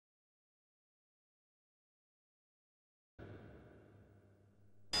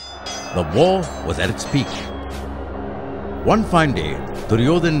The war was at its peak. One fine day,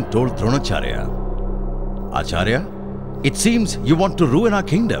 Duryodhan told Dronacharya, "Acharya, it seems you want to ruin our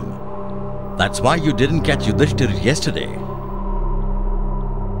kingdom. That's why you didn't catch Yudhishthira yesterday.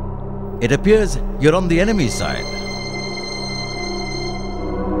 It appears you're on the enemy's side."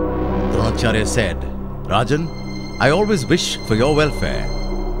 Dronacharya said, "Rajan, I always wish for your welfare,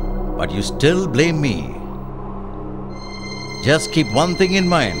 but you still blame me. Just keep one thing in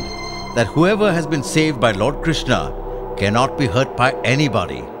mind, that whoever has been saved by Lord Krishna cannot be hurt by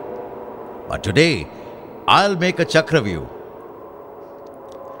anybody. But today, I'll make a Chakravyuha.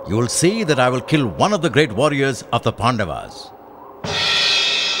 You will see that I will kill one of the great warriors of the Pandavas.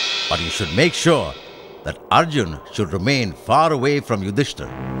 But you should make sure that Arjun should remain far away from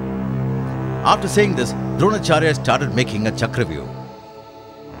Yudhishthira." After saying this, Dronacharya started making a Chakravyuha.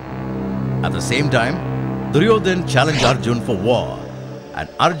 At the same time, Duryodhan challenged Arjun for war, and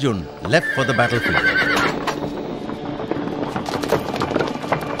Arjun left for the battlefield.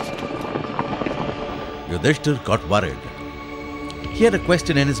 Yudhishthira got worried. He had a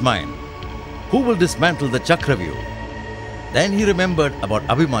question in his mind. Who will dismantle the Chakravyuha? Then he remembered about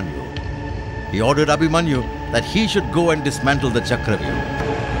Abhimanyu. He ordered Abhimanyu that he should go and dismantle the Chakravyuha.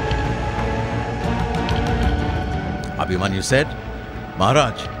 Abhimanyu said,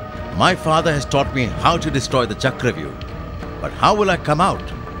 "Maharaj, my father has taught me how to destroy the Chakravyuha. But how will I come out?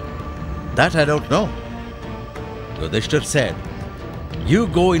 That I don't know." Yudhishthira said, "You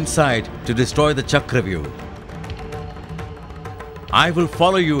go inside to destroy the Chakravyuha. I will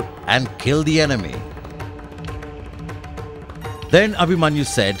follow you and kill the enemy." Then Abhimanyu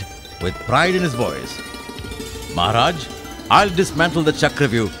said, with pride in his voice, "Maharaj, I'll dismantle the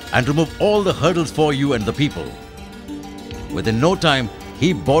Chakravyuha and remove all the hurdles for you and the people." Within no time,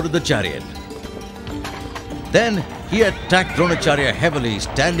 he boarded the chariot. Then he attacked Dronacharya heavily,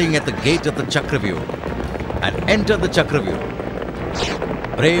 standing at the gate of the Chakravyuha, and entered the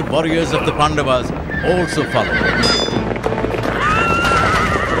Chakravyuha. Brave warriors of the Pandavas also followed.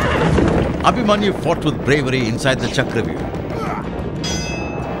 Abhimanyu fought with bravery inside the Chakravyuha.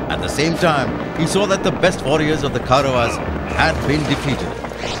 At the same time, he saw that the best warriors of the Kauravas had been defeated.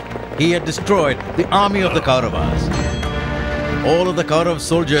 He had destroyed the army of the Kauravas. All of the Kaurava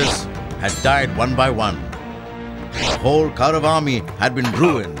soldiers had died one by one. The whole Kaurava army had been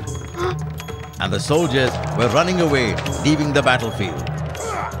ruined, and the soldiers were running away, leaving the battlefield.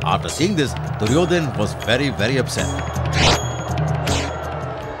 After seeing this, Duryodhan was very upset.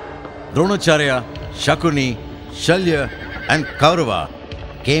 Dronacharya, Shakuni, Shalya and Kaurava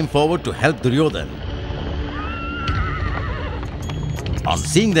came forward to help Duryodhan. On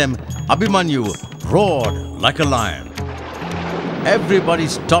seeing them, Abhimanyu roared like a lion. Everybody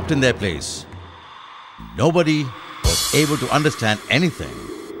stopped in their place. Nobody was able to understand anything.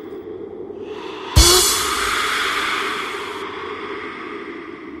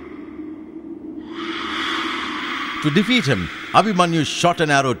 To defeat him, Abhimanyu shot an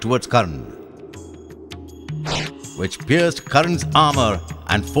arrow towards Karna, which pierced Karna's armor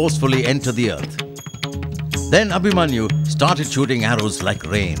and forcefully entered the earth. Then Abhimanyu started shooting arrows like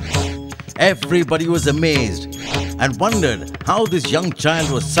rain. Everybody was amazed and wondered how this young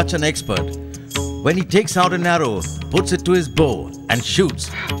child was such an expert. When he takes out an arrow, puts it to his bow and shoots,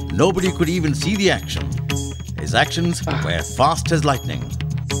 nobody could even see the action. His actions were fast as lightning.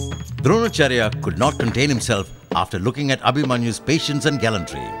 Dronacharya could not contain himself after looking at Abhimanyu's patience and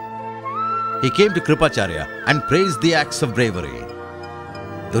gallantry. He came to Kripacharya and praised the acts of bravery.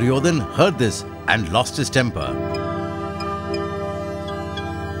 Duryodhan heard this and lost his temper.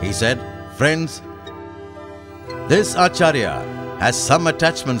 He said, "Friends, this Acharya has some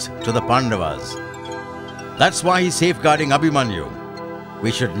attachments to the Pandavas. That's why he's safeguarding Abhimanyu.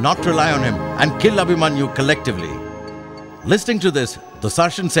 We should not rely on him and kill Abhimanyu collectively." Listening to this,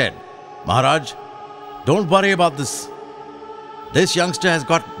 Dusashan said, "Maharaj, don't worry about this. This youngster has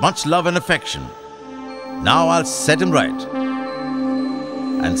got much love and affection. Now I'll set him right."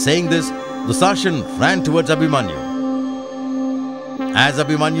 And saying this, Dusashan ran towards Abhimanyu. As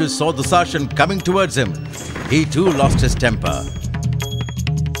Abhimanyu saw Dusashan coming towards him, he too lost his temper.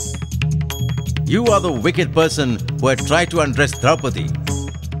 "You are the wicked person who had tried to undress Draupadi.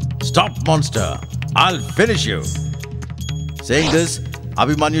 Stop, monster! I'll finish you!" Saying this,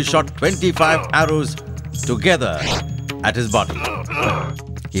 Abhimanyu shot 25 arrows together at his body.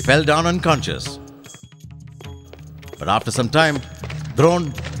 He fell down unconscious. But after some time,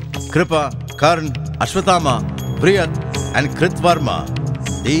 Dron, Kripa, Karn, Ashwatthama, Vriyat and Kritvarma,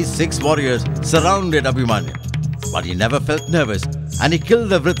 these 6 warriors surrounded Abhimanyu. But he never felt nervous and he killed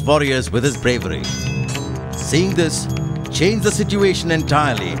the Vrit warriors with his bravery. Seeing this, changed the situation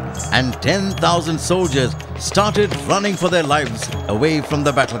entirely, and 10,000 soldiers started running for their lives away from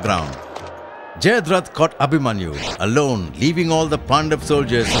the battleground. Jayadratha caught Abhimanyu alone, leaving all the Pandav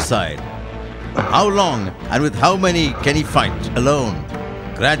soldiers aside. How long and with how many can he fight alone?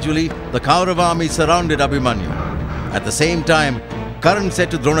 Gradually, the Kaurava army surrounded Abhimanyu. At the same time, Karan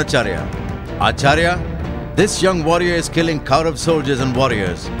said to Dronacharya, "Acharya, this young warrior is killing Kaurav soldiers and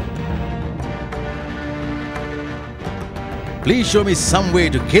warriors. Please show me some way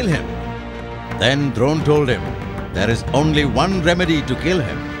to kill him." Then Dron told him, "There is only one remedy to kill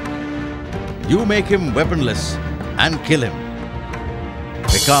him. You make him weaponless and kill him.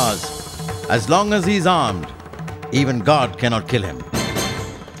 Because as long as he is armed, even God cannot kill him."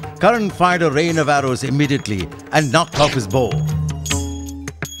 Karan fired a rain of arrows immediately and knocked off his bow.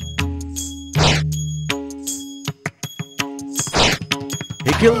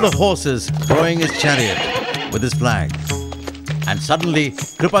 He killed the horses, throwing his chariot with his flag. And suddenly,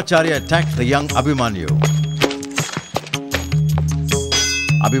 Kripacharya attacked the young Abhimanyu.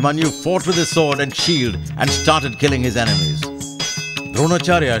 Abhimanyu fought with his sword and shield and started killing his enemies.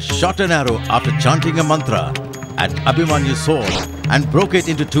 Dronacharya shot an arrow after chanting a mantra at Abhimanyu's sword and broke it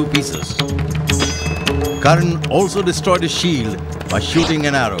into two pieces. Karan also destroyed his shield by shooting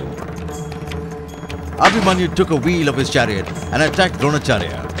an arrow. Abhimanyu took a wheel of his chariot and attacked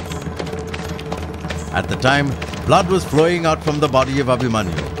Dronacharya. At the time, blood was flowing out from the body of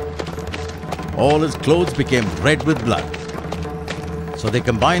Abhimanyu. All his clothes became red with blood. So they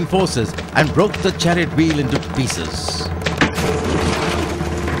combined forces and broke the chariot wheel into pieces.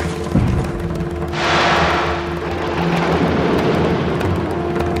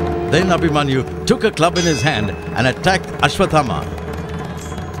 Then Abhimanyu took a club in his hand and attacked Ashwathama.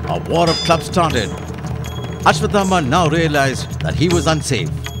 A war of clubs started. Ashwathama now realized that he was unsafe,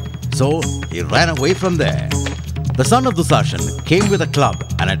 so he ran away from there. The son of Dusashan came with a club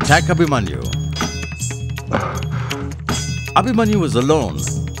and attacked Abhimanyu. Abhimanyu was alone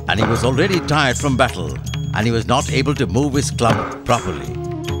and he was already tired from battle and he was not able to move his club properly.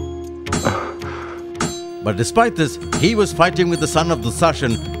 But despite this, he was fighting with the son of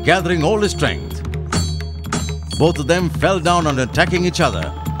Dusashan, gathering all his strength. Both of them fell down on attacking each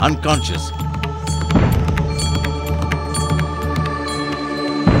other, unconscious.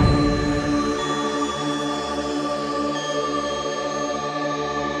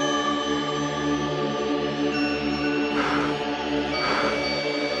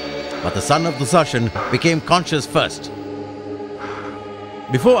 But the son of Dusashan became conscious first.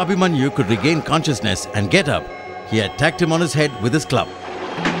 Before Abhimanyu could regain consciousness and get up, he attacked him on his head with his club.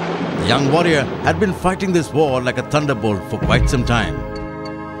 The young warrior had been fighting this war like a thunderbolt for quite some time.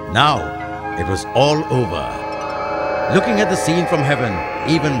 Now, it was all over. Looking at the scene from heaven,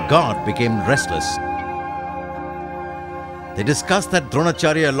 even God became restless. They discussed that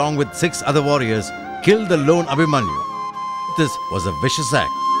Dronacharya, along with 6 other warriors, killed the lone Abhimanyu. This was a vicious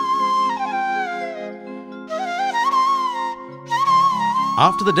act.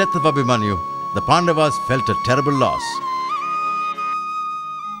 After the death of Abhimanyu, the Pandavas felt a terrible loss.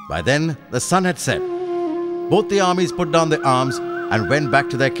 By then, the sun had set. Both the armies put down their arms and went back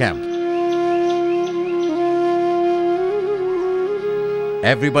to their camp.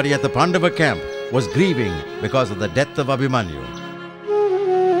 Everybody at the Pandava camp was grieving because of the death of Abhimanyu.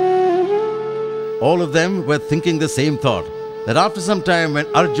 All of them were thinking the same thought, that after some time when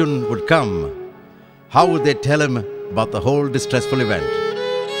Arjun would come, how would they tell him about the whole distressful event?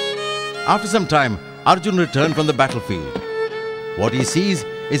 After some time, Arjun returned from the battlefield. What he sees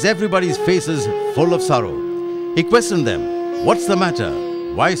is everybody's faces full of sorrow. He questioned them, "What's the matter?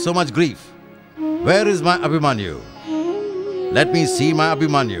 Why so much grief? Where is my Abhimanyu? Let me see my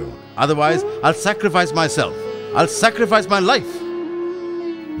Abhimanyu. Otherwise, I'll sacrifice myself. I'll sacrifice my life."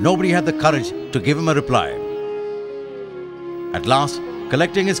 Nobody had the courage to give him a reply. At last,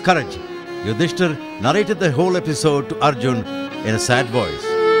 collecting his courage, Yudhishthir narrated the whole episode to Arjun in a sad voice.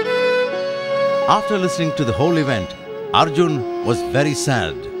 After listening to the whole event, Arjun was very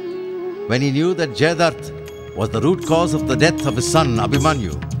sad. When he knew that Jayadratha was the root cause of the death of his son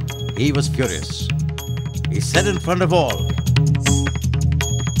Abhimanyu, he was furious. He said in front of all,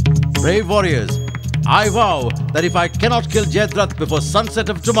 "Brave warriors, I vow that if I cannot kill Jayadratha before sunset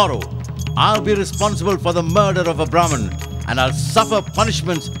of tomorrow, I'll be responsible for the murder of a Brahmin and I'll suffer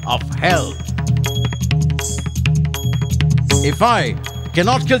punishments of hell. If I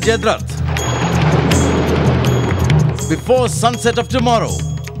cannot kill Jayadratha before sunset of tomorrow,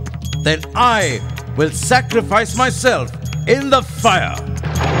 then I will sacrifice myself in the fire."